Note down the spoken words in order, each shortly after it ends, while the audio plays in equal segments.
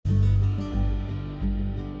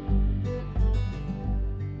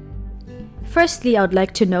Firstly, I would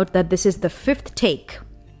like to note that this is the 5th take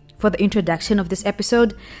for the introduction of this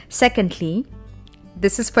episode. Secondly,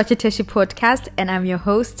 this is Pachiteshi Podcast and I'm your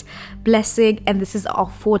host, Blessing, and this is our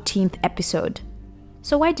 14th episode.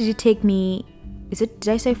 So why did it take me, did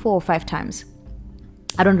I say 4 or 5 times?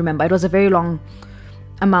 I don't remember. It was a very long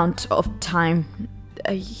amount of time.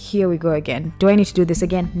 Here we go again. Do I need to do this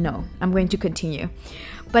again? No, I'm going to continue.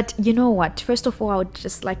 But you know what? First of all, I would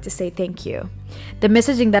just like to say thank you. The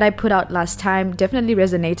messaging that I put out last time definitely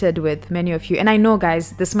resonated with many of you. And I know,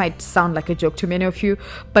 guys, this might sound like a joke to many of you,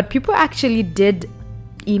 but people actually did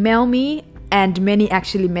email me and many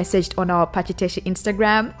actually messaged on our Pachiteshi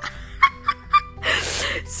Instagram.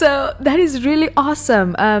 So that is really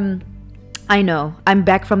awesome. I know, I'm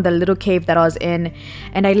back from the little cave that I was in,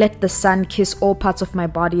 and I let the sun kiss all parts of my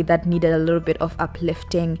body that needed a little bit of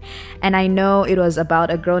uplifting. And I know it was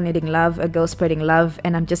about a girl needing love, a girl spreading love,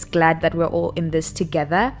 and I'm just glad that we're all in this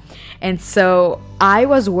together. And so I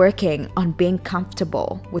was working on being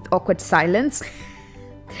comfortable with awkward silence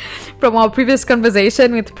from our previous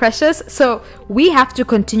conversation with Precious. So we have to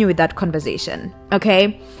continue with that conversation,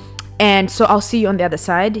 okay? And so I'll see you on the other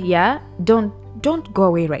side, yeah? Don't go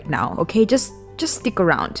away right now, okay? Just stick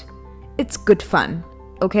around. It's good fun,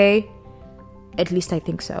 okay? At least I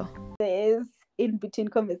think so. Is in between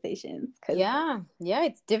conversations. Yeah,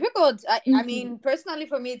 it's difficult. I mean, personally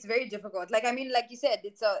for me, it's very difficult. Like you said,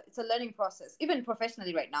 it's a learning process, even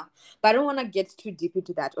professionally right now. But I don't want to get too deep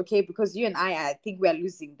into that, okay? Because you and I think we are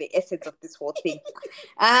losing the essence of this whole thing.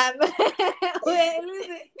 We're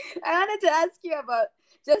losing. I wanted to ask you about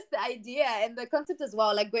just the idea and the concept as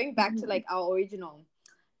well, like going back to like our original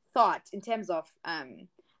thought in terms of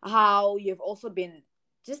how you've also been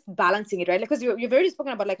just balancing it, right? Like, because you've already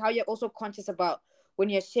spoken about like how you're also conscious about when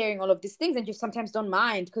you're sharing all of these things, and you sometimes don't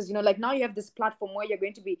mind because, you know, like now you have this platform where you're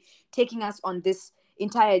going to be taking us on this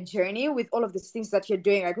entire journey with all of these things that you're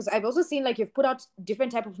doing, right? Because I've also seen like you've put out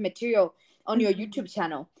different type of material on your YouTube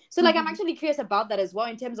channel. So like I'm actually curious about that as well,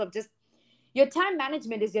 in terms of just your time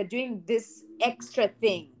management as you're doing this extra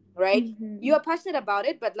thing, right? You are passionate about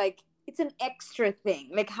it, but like it's an extra thing.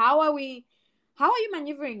 Like how are you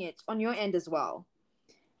maneuvering it on your end as well?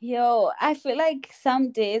 Yo, I feel like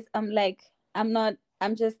some days I don't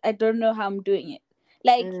know how I'm doing it.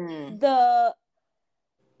 Like the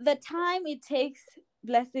time it takes,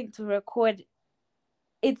 Blessing, to record,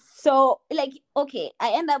 it's so like, okay,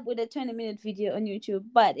 I end up with a 20-minute video on YouTube,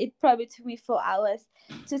 but it probably took me 4 hours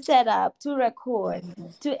to set up, to record,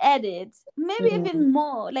 to edit, maybe even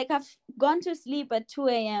more. Like I've gone to sleep at 2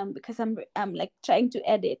 a.m. because I'm like trying to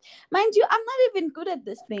edit. Mind you, I'm not even good at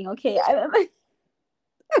this thing, okay? I don't know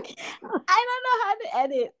how to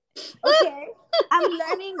edit. Okay. I'm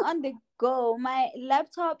learning on the go. My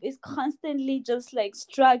laptop is constantly just like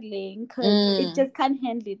struggling because it just can't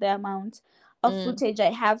handle the amount of footage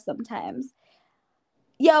I have sometimes.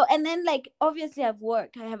 Yo, and then like obviously I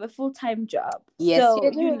have a full-time job. Yes, so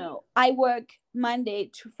you know, I work Monday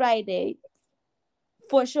to Friday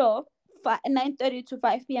for sure, 9:30 to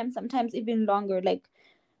 5 p.m. sometimes even longer. Like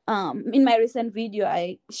in my recent video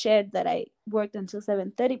I shared that I worked until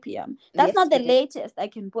 7:30 p.m. That's not the latest I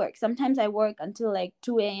can work. Sometimes I work until like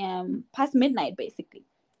 2 a.m. past midnight basically.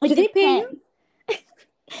 Do they pay you?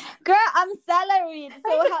 Girl, I'm salaried,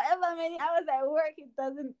 so however many hours I work, it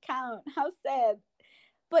doesn't count. How sad.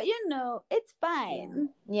 But you know, it's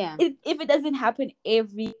fine. Yeah. If it doesn't happen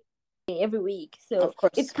every week, so of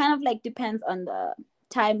course it's kind of like depends on the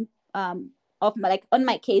time of my, like, on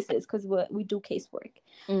my cases, because we do casework.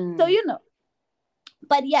 So you know.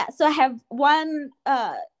 But yeah, so I have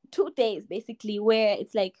 2 days basically where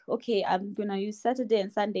it's like, okay, I'm gonna use Saturday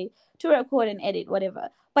and Sunday to record and edit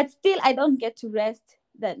whatever. But still, I don't get to rest.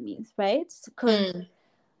 That means, right? Because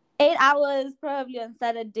 8 hours probably on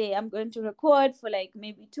Saturday, I'm going to record for like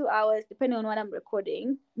maybe 2 hours, depending on what I'm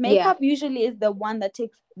recording. Makeup usually is the one that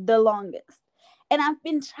takes the longest. And I've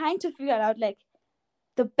been trying to figure out like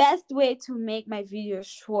the best way to make my videos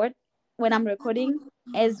short when I'm recording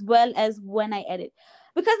as well as when I edit.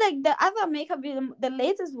 Because like the other makeup video, the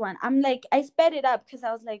latest one, I'm like, I sped it up because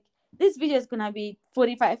I was like, this video is going to be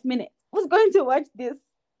 45 minutes. I was going to watch this.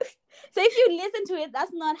 So if you listen to it,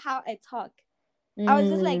 that's not how I talk. I was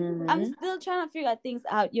just like, I'm still trying to figure things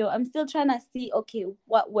out, yo. I'm still trying to see, okay,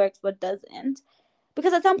 what works, what doesn't.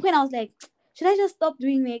 Because at some point I was like, should I just stop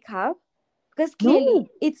doing makeup? Because clearly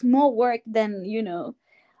it's more work than, you know,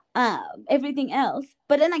 everything else.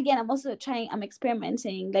 But then again, I'm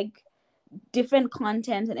experimenting, like different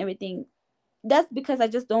content and everything. That's because I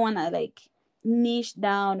just don't want to like niche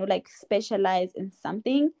down or like specialize in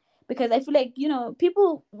something. Because I feel like, you know,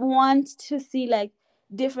 people want to see like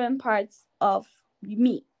different parts of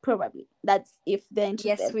me. probably. That's if they're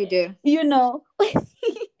Yes, interested. we do. You know.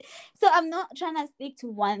 So I'm not trying to stick to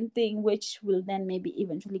one thing, which will then maybe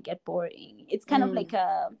eventually get boring. It's kind of like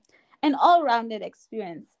an all-rounded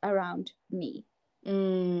experience around me.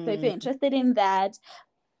 So if you're interested in that,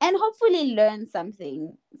 and hopefully learn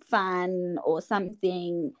something fun or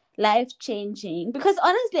something life-changing, because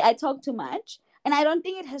honestly, I talk too much, and I don't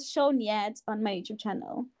think it has shown yet on my YouTube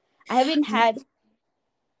channel. I haven't had.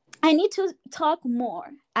 I need to talk more.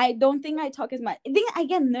 I don't think I talk as much. I think I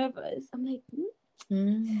get nervous. I'm like,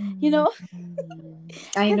 you know,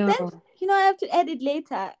 I because know. then I have to edit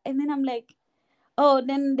later, and then I'm like, oh,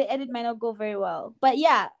 then the edit might not go very well. But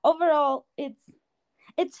yeah, overall,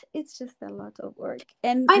 it's just a lot of work,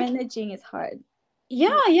 and managing is hard.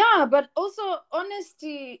 Yeah, but also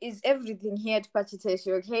honesty is everything here at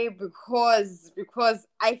Pachiteshi, okay? Because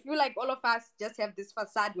I feel like all of us just have this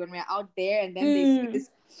facade when we're out there, and then they see this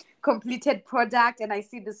completed product, and I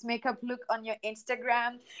see this makeup look on your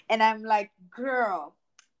Instagram, and I'm like, girl,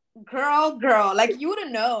 like you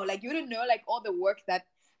wouldn't know like all the work that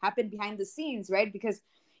happened behind the scenes, right? Because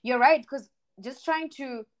you're right, because just trying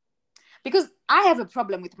to, because I have a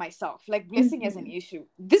problem with myself. Like Blessing has an issue.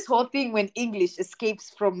 This whole thing when English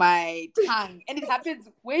escapes from my tongue, and it happens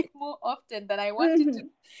way more often than I wanted to.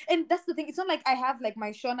 And that's the thing. It's not like I have like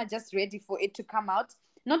my Shona just ready for it to come out.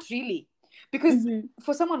 Not really. Because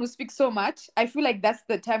for someone who speaks so much, I feel like that's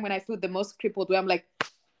the time when I feel the most crippled, where I'm like,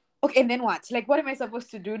 okay, and then what? Like, what am I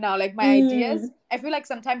supposed to do now? Like, my ideas, I feel like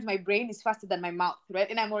sometimes my brain is faster than my mouth, right?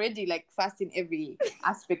 And I'm already like fast in every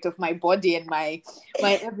aspect of my body and my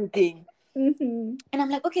everything. And I'm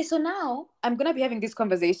like, okay, so now I'm gonna be having these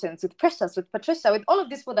conversations with Precious, with Patricia, with all of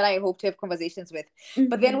these people that I hope to have conversations with.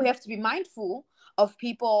 But then we have to be mindful of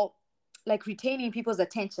people, like retaining people's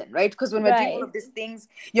attention, right? Because when we're doing all of these things,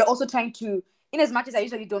 you're also trying to, in as much as I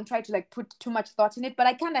usually don't try to like put too much thought in it, but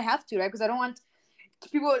I kind of have to, right? Because I don't want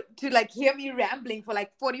people to like hear me rambling for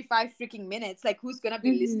like 45 freaking minutes. Like, who's gonna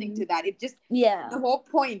be listening to that? It just, the whole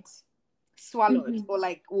point swallowed or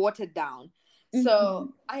like watered down.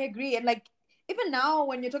 So I agree. And like, even now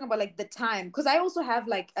when you're talking about like the time, because I also have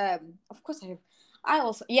like of course I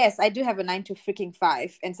also, yes, I do have a 9 to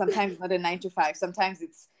 5, and sometimes not a 9 to 5, sometimes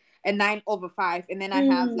it's a 9/5, and then I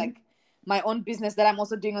have like my own business that I'm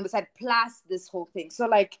also doing on the side, plus this whole thing. So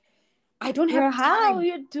like, I don't have time. How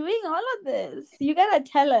you're doing all of this? You gotta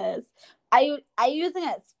tell us. Are you using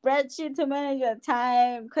a spreadsheet to manage your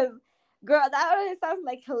time? Because girl, that already sounds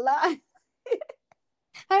like a lot.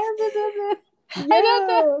 I don't know. I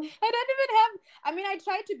don't even have. I mean, I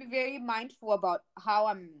try to be very mindful about how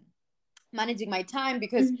I'm managing my time,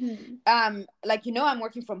 because like, I'm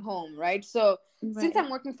working from home, right? So since I'm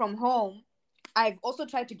working from home, I've also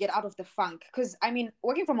tried to get out of the funk, because I mean,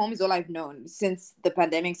 working from home is all I've known since the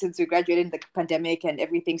pandemic, since we graduated in the pandemic and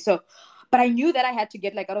everything. So, but I knew that I had to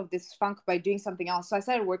get like out of this funk by doing something else. So I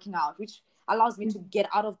started working out, which allows me to get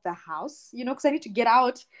out of the house, because I need to get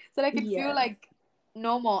out so that I can feel like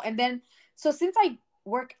normal. And then, so since I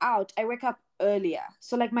work out, I wake up earlier.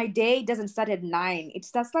 So like my day doesn't start at 9. It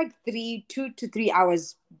starts like 2 to 3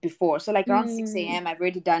 hours before. So like around 6 a.m. I've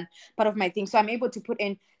already done part of my thing. So I'm able to put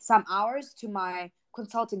in some hours to my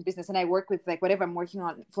consulting business, and I work with like whatever I'm working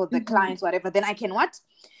on for the clients, whatever. Then I can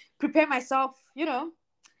prepare myself,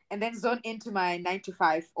 and then zone into my 9 to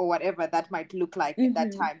 5 or whatever that might look like at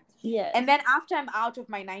that time. Yeah. And then after I'm out of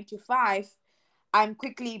my 9 to 5, I'm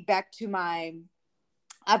quickly back to my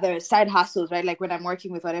other side hustles, right? Like when I'm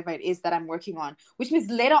working with whatever it is that I'm working on, which means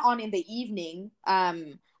later on in the evening,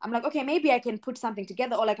 I'm like, okay, maybe I can put something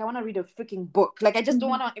together, or like I want to read a freaking book. Like I just don't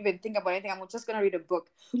want to even think about anything. I'm just gonna read a book.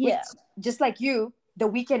 Which, just like you, the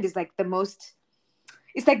weekend is like the most.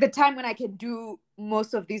 It's like the time when I can do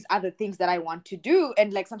most of these other things that I want to do,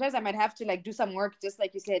 and like sometimes I might have to like do some work, just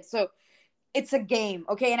like you said. So it's a game,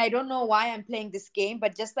 okay? And I don't know why I'm playing this game,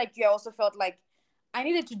 but just like you, I also felt like I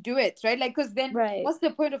needed to do it, right? Like, because then what's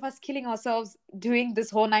the point of us killing ourselves doing this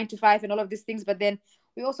whole 9 to 5 and all of these things? But then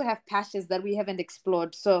we also have passions that we haven't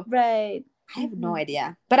explored. So I have no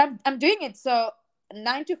idea, but I'm doing it. So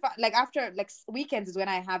 9 to 5, like after like weekends is when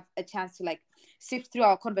I have a chance to like sift through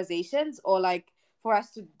our conversations, or like for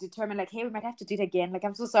us to determine like, hey, we might have to do it again. Like,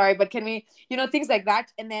 I'm so sorry, but can we, things like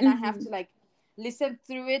that. And then I have to like listen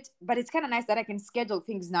through it. But it's kind of nice that I can schedule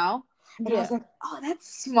things now. And I was like, oh,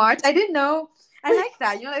 that's smart. I didn't know. I like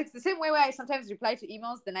that. It's the same way where I sometimes reply to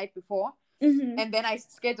emails the night before, and then I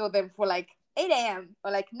schedule them for like 8 a.m.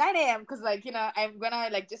 or like 9 a.m. because like, I'm gonna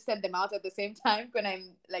like just send them out at the same time when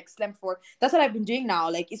I'm like slammed for. That's what I've been doing now,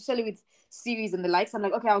 like especially with series and the likes. I'm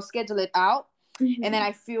like, okay, I'll schedule it out, and then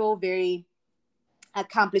I feel very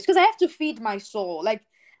accomplished because I have to feed my soul. Like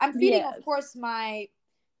I'm feeding, of course, my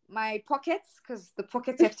my pockets, because the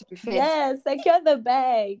pockets have to be fed. Yes, secure the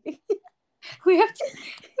bag. we have to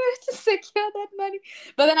secure that money.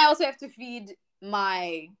 But then I also have to feed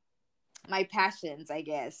my passions, I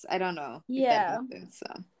guess. I don't know if that makes sense.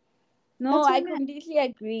 So No, I completely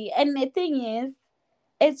agree. And the thing is,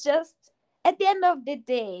 it's just at the end of the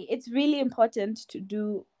day, it's really important to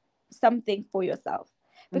do something for yourself.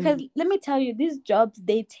 Because let me tell you, these jobs,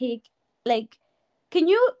 they take like, can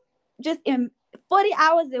you just in 40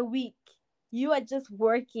 hours a week, you are just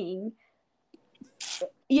working.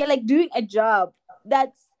 You're like doing a job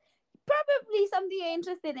that's probably something you're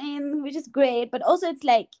interested in, which is great. But also it's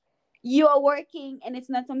like you are working and it's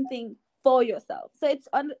not something for yourself. So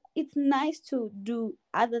it's nice to do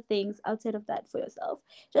other things outside of that for yourself,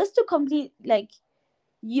 just to complete like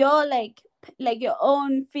your your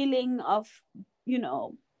own feeling of, you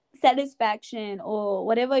know, satisfaction or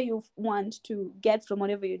whatever you want to get from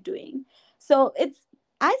whatever you're doing. So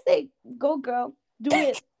I say go girl, do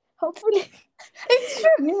it. Hopefully it's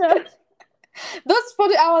true. You know, those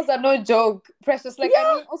 40 hours are no joke, Precious. Like,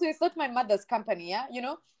 I mean, also it's not my mother's company, yeah, you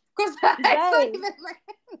know, because it's not even my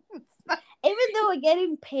even though we're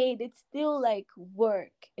getting paid, it's still like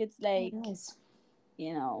work. It's like,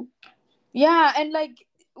 you know. Yeah, and like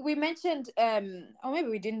we mentioned, or maybe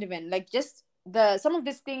we didn't even, like, just some of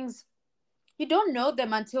these things, you don't know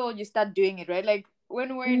them until you start doing it, right? Like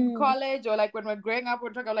when we're in college, or like when we're growing up,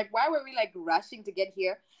 we're talking like, why were we like rushing to get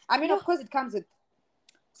here? I mean, of course it comes with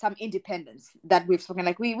some independence that we've spoken,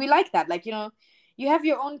 like we like that, like, you know, you have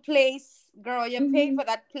your own place, girl, you're paying for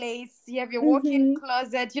that place, you have your walk-in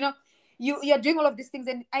closet, you know, you're doing all of these things,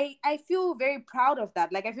 and I feel very proud of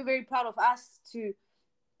that. Like I feel very proud of us to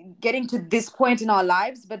getting to this point in our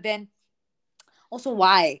lives. But then also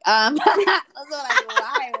why also like,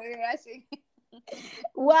 why were we rushing?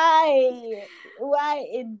 Why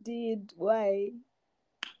indeed, why?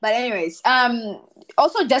 But anyways,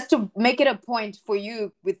 also just to make it a point for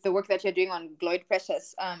you with the work that you're doing on Gloyd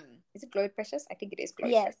Precious, is it Gloyd Precious? I think it is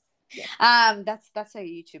Gloyd. Yes. That's a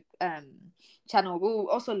YouTube channel. We'll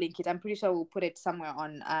also link it. I'm pretty sure we'll put it somewhere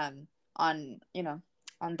on you know,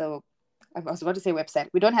 on the, I was about to say website.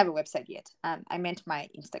 We don't have a website yet. I meant the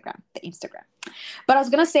Instagram. But I was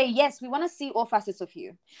gonna say, yes, we want to see all facets of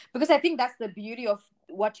you, because I think that's the beauty of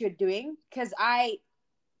what you're doing. Because I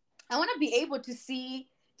want to be able to see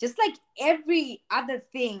just like every other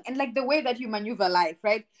thing, and like the way that you maneuver life,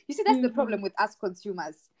 right? You see, that's the problem with us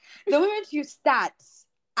consumers. The moment you start,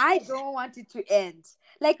 I don't want it to end.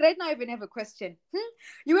 Like right now, I even have a question.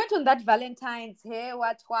 You went on that Valentine's, hey,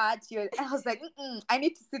 what? I was like, I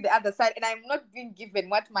need to see the other side, and I'm not being given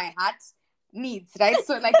what my heart needs, right?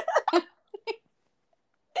 So like,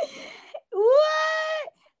 what?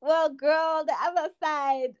 Well, girl, the other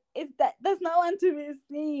side is that there's no one to be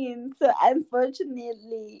seen. So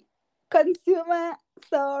unfortunately, consumer,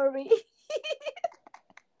 sorry.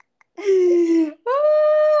 We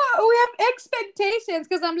have expectations,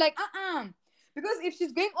 because I'm like, because if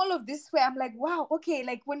she's going all of this way, I'm like, wow, okay,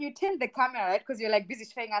 like when you turn the camera, right, because you're like busy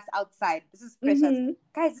showing us outside, this is precious,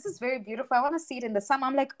 guys, this is very beautiful, I want to see it in the summer.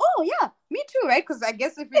 I'm like, oh yeah, me too, right? Because I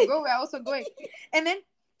guess if we go, we're also going. And then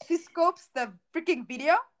she scopes the freaking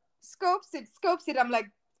video, scopes it. I'm like,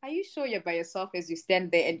 are you sure you're by yourself as you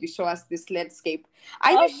stand there and you show us this landscape?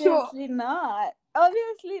 Are you sure?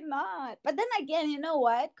 Obviously not. But then again, you know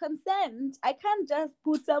what? Consent. I can't just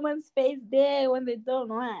put someone's face there when they don't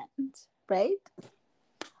want, right?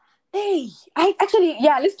 Hey,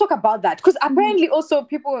 let's talk about that, because apparently also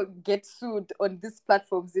people get sued on these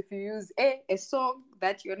platforms if you use a song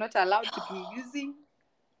that you're not allowed to be using.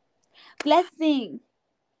 Blessing,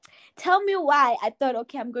 tell me why I thought,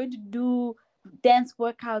 okay, I'm going to do dance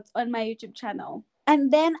workouts on my YouTube channel,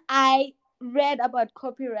 and then I read about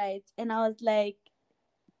copyright and I was like,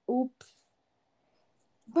 oops.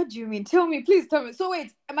 What do you mean? Please tell me. So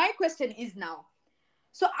wait, my question is now,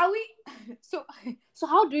 so are we so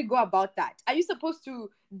how do we go about that? Are you supposed to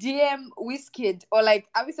DM Wizkid, or like,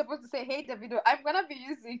 are we supposed to say, hey Davido, I'm gonna be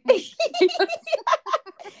using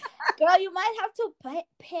girl, you might have to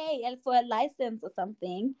pay for a license or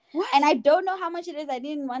something. What? And I don't know how much it is. I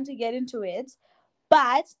didn't want to get into it,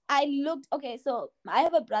 but I looked. Okay, so I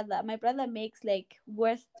have a brother. My brother makes like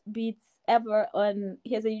worst beats ever on.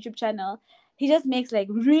 He has a YouTube channel. He just makes like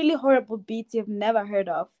really horrible beats you've never heard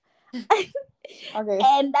of. Okay.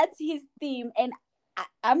 And that's his theme. And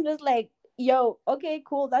I'm just like, yo, okay,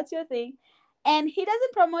 cool, that's your thing. And he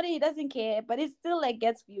doesn't promote it, he doesn't care, but it still like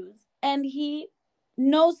gets views. And he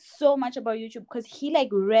knows so much about YouTube because he like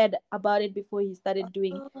read about it before he started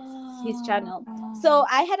doing his channel. So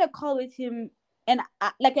I had a call with him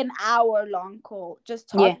like an hour long call just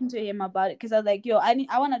talking to him about it, because I was like, yo, I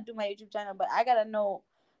want to do my YouTube channel, but I gotta know,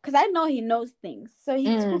 because I know he knows things. So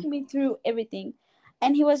he took me through everything,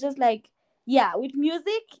 and he was just like, yeah, with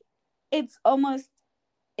music it's almost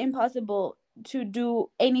impossible to do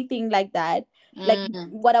anything like that, like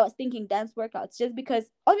what I was thinking, dance workouts, just because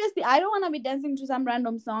obviously I don't want to be dancing to some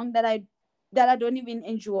random song that I don't even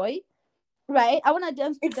enjoy, right? I want to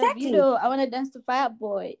dance to Exactly. Davido, I want to dance to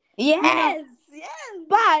Fireboy, Yes.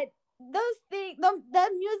 but those things, that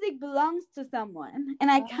music belongs to someone,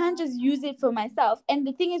 and I can't just use it for myself. And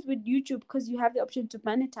the thing is with YouTube, because you have the option to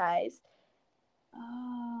monetize,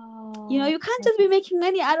 you can't just be making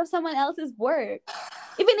money out of someone else's work,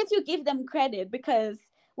 even if you give them credit. Because,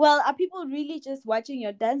 well, are people really just watching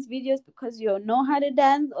your dance videos because you know how to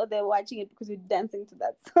dance, or they're watching it because you're dancing to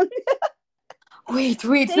that song? Wait. So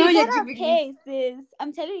No, you you're gotta giving pay, sis.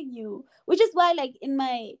 I'm telling you. Which is why, like, in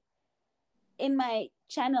my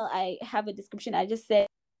channel, I have a description. I just said,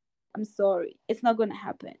 I'm sorry, it's not gonna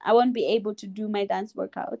happen. I won't be able to do my dance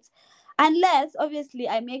workouts unless, obviously,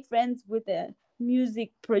 I make friends with a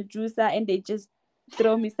music producer and they just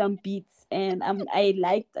throw me some beats and I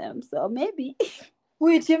like them. So maybe.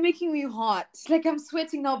 Wait, you're making me hot. Like, I'm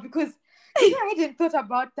sweating now because I hadn't thought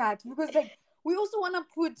about that. Because, like, we also want to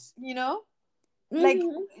put, like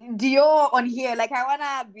Dior on here. Like, I want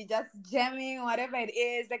to be just jamming, whatever it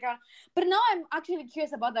is. Like, but now I'm actually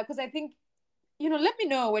curious about that, because I think, let me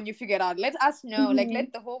know when you figure it out. Let us know. Like,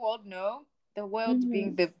 let the whole world know. The world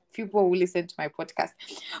being the people who listen to my podcast.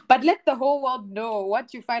 But let the whole world know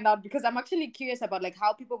what you find out, because I'm actually curious about, like,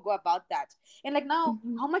 how people go about that. And, like, now,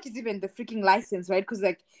 how much is even the freaking license, right? Because,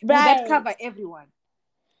 like, will that cover everyone?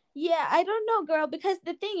 Yeah, I don't know, girl, because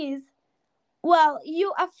the thing is, well,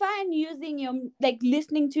 you are fine using your, like,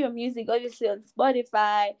 listening to your music, obviously, on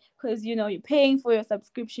Spotify, because, you're paying for your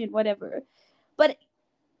subscription, whatever. But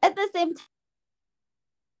at the same time,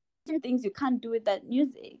 things you can't do with that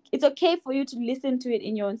music. It's okay for you to listen to it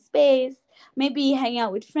in your own space, maybe hang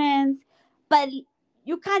out with friends, but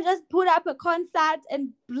you can't just put up a concert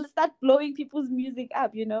and start blowing people's music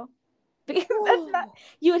up, because that's not,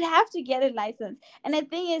 you would have to get a license. And the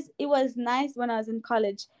thing is, it was nice when I was in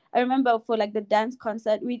college. I remember for, like, the dance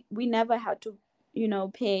concert, we never had to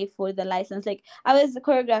pay for the license. Like, I was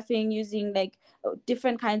choreographing using, like,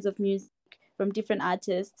 different kinds of music from different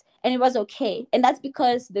artists, and it was okay. And that's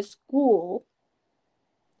because the school,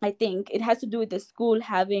 I think it has to do with the school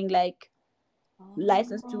having, like,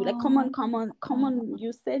 license to, like, common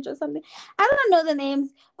usage or something. I don't know the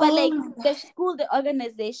names, but like, the school, the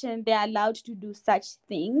organization, they're allowed to do such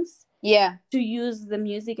things, to use the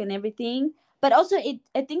music and everything. But also,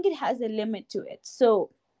 I think it has a limit to it.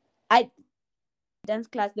 So dance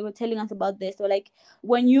class, they were telling us about this. So, like,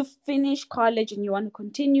 when you finish college and you want to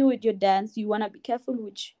continue with your dance, you want to be careful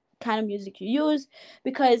which kind of music you use,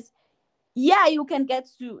 because you can get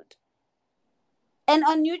sued. And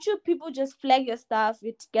on YouTube, people just flag your stuff,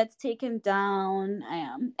 it gets taken down,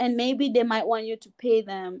 and maybe they might want you to pay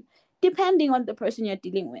them depending on the person you're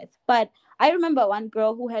dealing with. But I remember one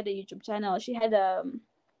girl who had a YouTube channel. She had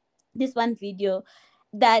this one video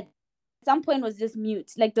that at some point was just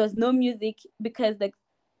mute, like there was no music, because, like,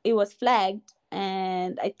 it was flagged,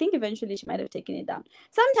 and I think eventually she might have taken it down.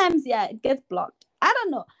 Sometimes it gets blocked, I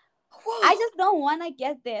don't know. I just don't want to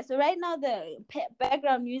get there. So right now, the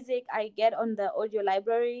background music I get on the audio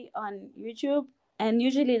library on YouTube, and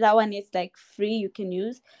usually that one is, like, free, you can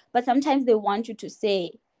use. But sometimes they want you to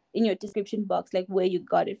say in your description box, like, where you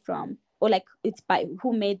got it from, or, like, it's by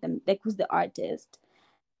who made them, like, who's the artist.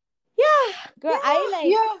 Girl,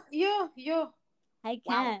 I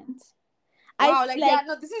can't. Wow,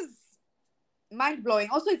 no, this is mind-blowing.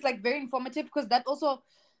 Also, it's, like, very informative, because that also,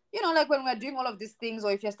 like, when we're doing all of these things,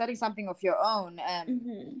 or if you're starting something of your own,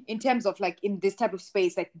 in terms of, like, in this type of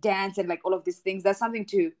space, like dance and, like, all of these things, that's something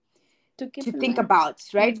to think about,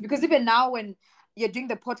 right? Because even now, when you're doing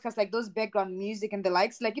the podcast, like, those background music and the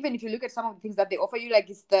likes, like, even if you look at some of the things that they offer you, like,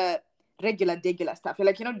 it's the regular stuff. You're,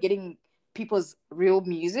 like, you're not getting people's real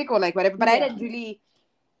music or, like, whatever. But I didn't really,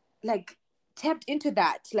 like, tapped into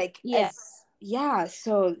that, like,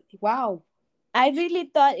 so wow. I really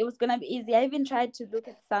thought it was gonna be easy. I even tried to look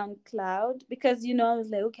at SoundCloud, because I was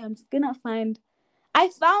like, okay, I'm just gonna find. I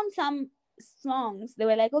found some songs. They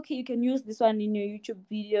were like, okay, you can use this one in your YouTube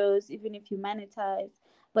videos, even if you monetize,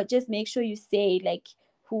 but just make sure you say, like,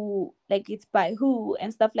 who, like, it's by who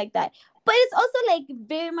and stuff like that. But it's also, like,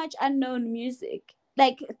 very much unknown music.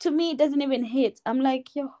 Like, to me, it doesn't even hit. I'm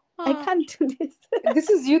like, yo, I can't do this. This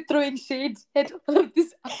is you throwing shade at all of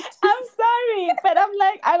this. I'm sorry, but I'm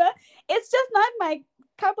like, it's just not my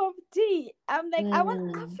cup of tea. I'm like, I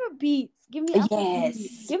want Afro beats. Give me Afro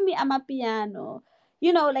beats. Give me amapiano.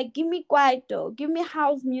 You know, like give me kwaito. Give me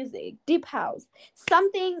house music, deep house,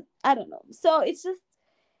 something. I don't know. So it's just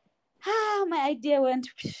my idea went.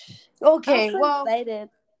 Okay, I'm so well, excited.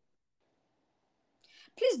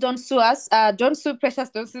 Please don't sue us. Don't sue Precious.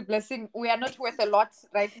 Don't sue Blessing. We are not worth a lot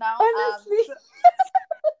right now. Honestly.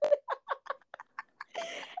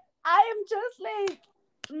 I am just like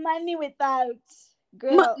money without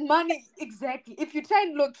girl. Money, exactly. If you try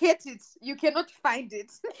and locate it, you cannot find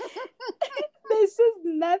it. There's just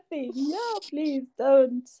nothing. No, please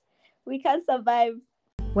don't. We can't survive.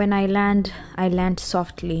 When I land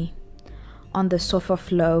softly on the sofa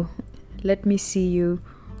flow. Let me see you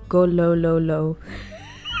go low, low, low.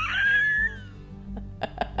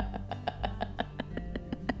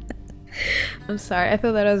 I'm sorry, I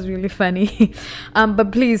thought that was really funny.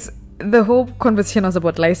 But please, the whole conversation was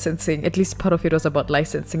about licensing. At least part of it was about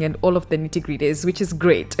licensing and all of the nitty-gritties, which is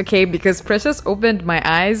great, okay? Because Precious opened my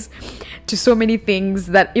eyes to so many things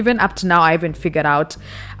that even up to now I haven't figured out.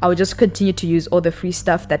 I will just continue to use all the free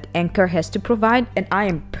stuff that Anchor has to provide, and I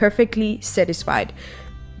am perfectly satisfied.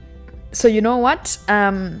 So you know what?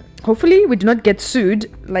 Hopefully we do not get sued.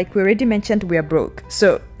 Like we already mentioned, we are broke.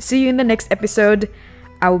 So see you in the next episode.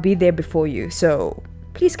 I will be there before you. So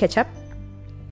please catch up.